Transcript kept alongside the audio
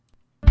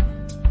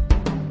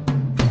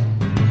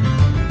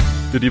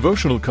The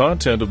devotional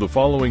content of the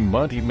following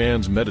Monty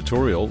Man's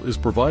Meditorial is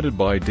provided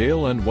by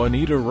Dale and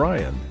Juanita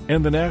Ryan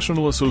and the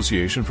National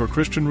Association for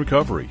Christian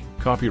Recovery.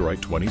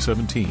 Copyright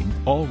 2017,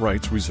 all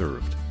rights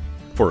reserved.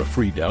 For a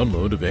free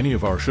download of any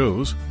of our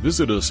shows,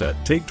 visit us at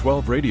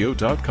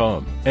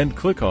take12radio.com and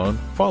click on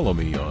Follow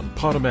Me on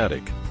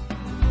Podomatic.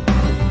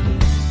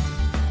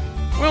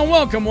 Well,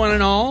 welcome one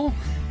and all.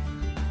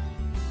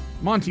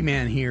 Monty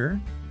Man here.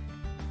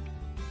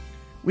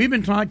 We've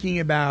been talking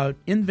about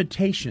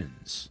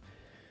invitations.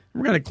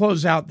 We're going to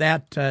close out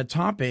that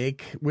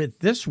topic with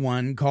this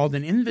one called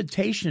An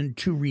Invitation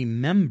to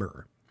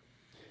Remember.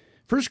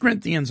 1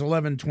 Corinthians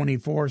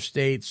 11:24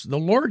 states, "The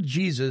Lord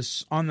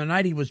Jesus, on the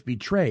night he was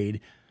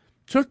betrayed,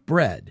 took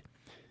bread,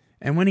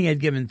 and when he had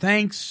given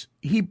thanks,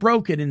 he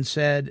broke it and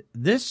said,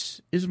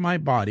 'This is my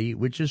body,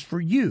 which is for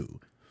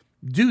you.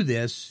 Do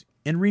this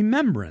in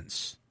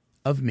remembrance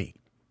of me.'"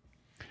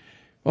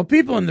 Well,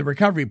 people in the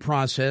recovery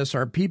process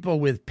are people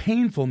with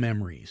painful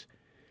memories.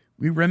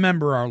 We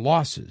remember our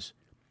losses.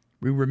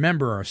 We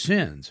remember our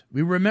sins.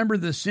 We remember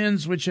the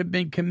sins which have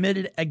been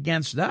committed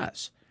against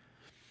us.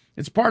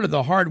 It's part of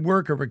the hard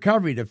work of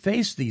recovery to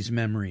face these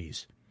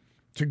memories,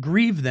 to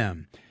grieve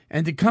them,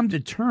 and to come to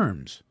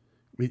terms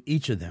with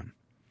each of them.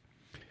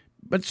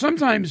 But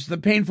sometimes the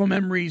painful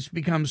memories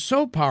become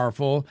so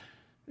powerful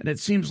that it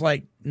seems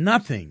like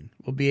nothing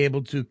will be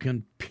able to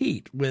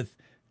compete with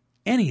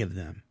any of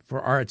them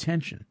for our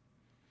attention.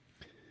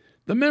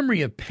 The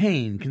memory of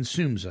pain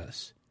consumes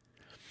us.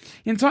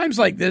 In times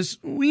like this,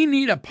 we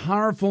need a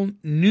powerful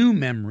new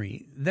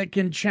memory that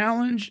can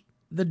challenge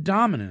the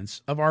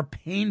dominance of our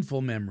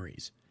painful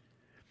memories.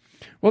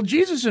 Well,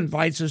 Jesus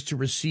invites us to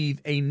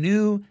receive a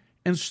new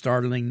and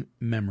startling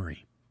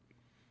memory.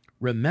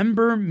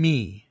 Remember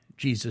me,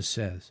 Jesus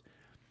says.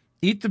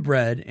 Eat the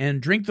bread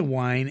and drink the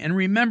wine, and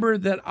remember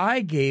that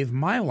I gave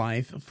my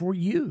life for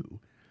you.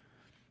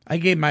 I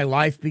gave my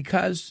life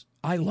because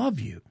I love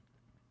you.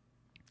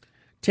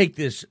 Take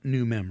this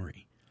new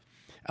memory.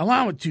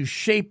 Allow it to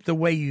shape the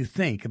way you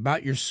think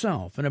about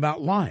yourself and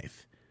about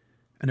life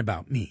and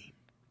about me.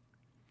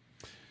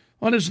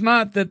 Well, it's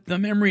not that the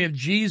memory of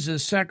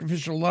Jesus'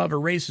 sacrificial love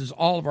erases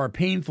all of our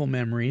painful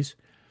memories.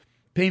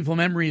 Painful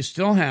memories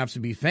still have to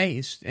be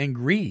faced and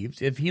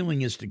grieved if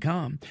healing is to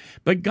come.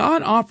 But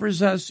God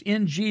offers us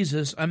in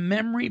Jesus a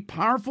memory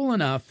powerful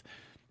enough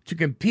to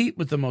compete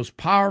with the most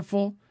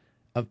powerful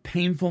of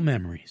painful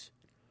memories.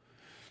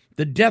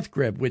 The death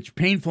grip which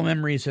painful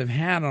memories have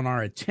had on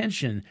our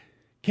attention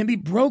can be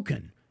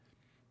broken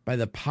by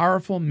the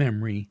powerful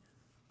memory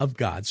of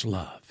God's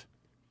love.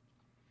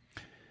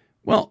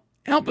 Well,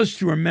 help us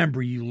to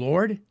remember you,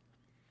 Lord.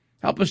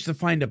 Help us to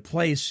find a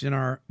place in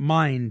our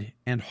mind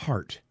and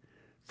heart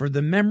for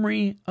the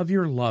memory of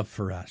your love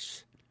for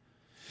us.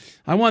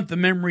 I want the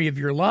memory of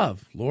your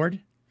love,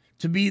 Lord,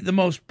 to be the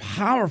most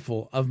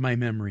powerful of my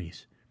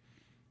memories.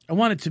 I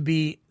want it to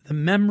be the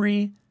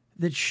memory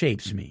that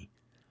shapes me.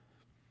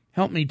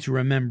 Help me to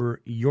remember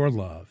your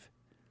love.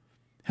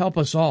 Help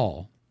us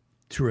all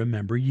to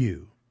remember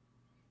you.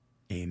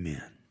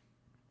 Amen.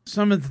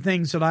 Some of the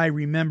things that I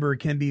remember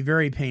can be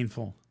very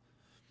painful,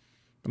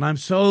 but I'm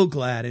so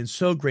glad and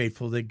so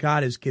grateful that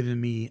God has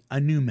given me a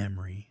new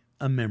memory,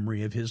 a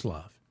memory of his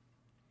love.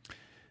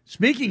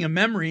 Speaking of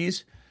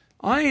memories,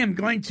 I am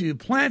going to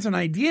plant an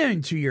idea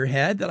into your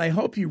head that I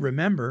hope you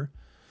remember.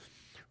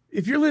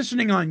 If you're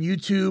listening on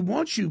YouTube,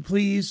 won't you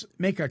please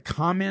make a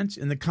comment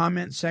in the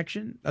comment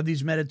section of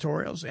these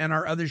meditorials and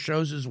our other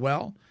shows as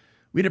well?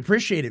 We'd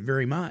appreciate it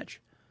very much.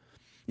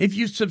 If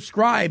you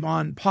subscribe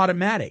on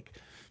Podomatic,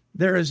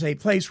 there is a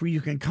place where you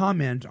can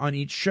comment on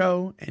each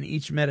show and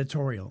each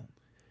meditorial.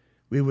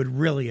 We would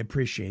really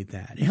appreciate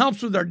that. It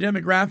helps with our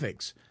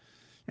demographics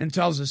and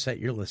tells us that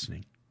you're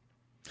listening.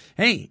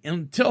 Hey,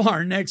 until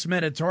our next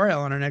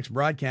meditorial and our next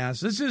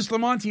broadcast, this is the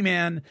Monty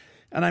Man,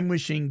 and I'm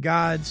wishing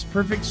God's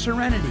perfect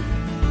serenity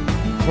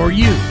for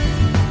you.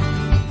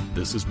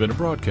 This has been a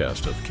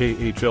broadcast of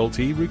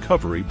KHLT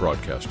Recovery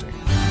Broadcasting.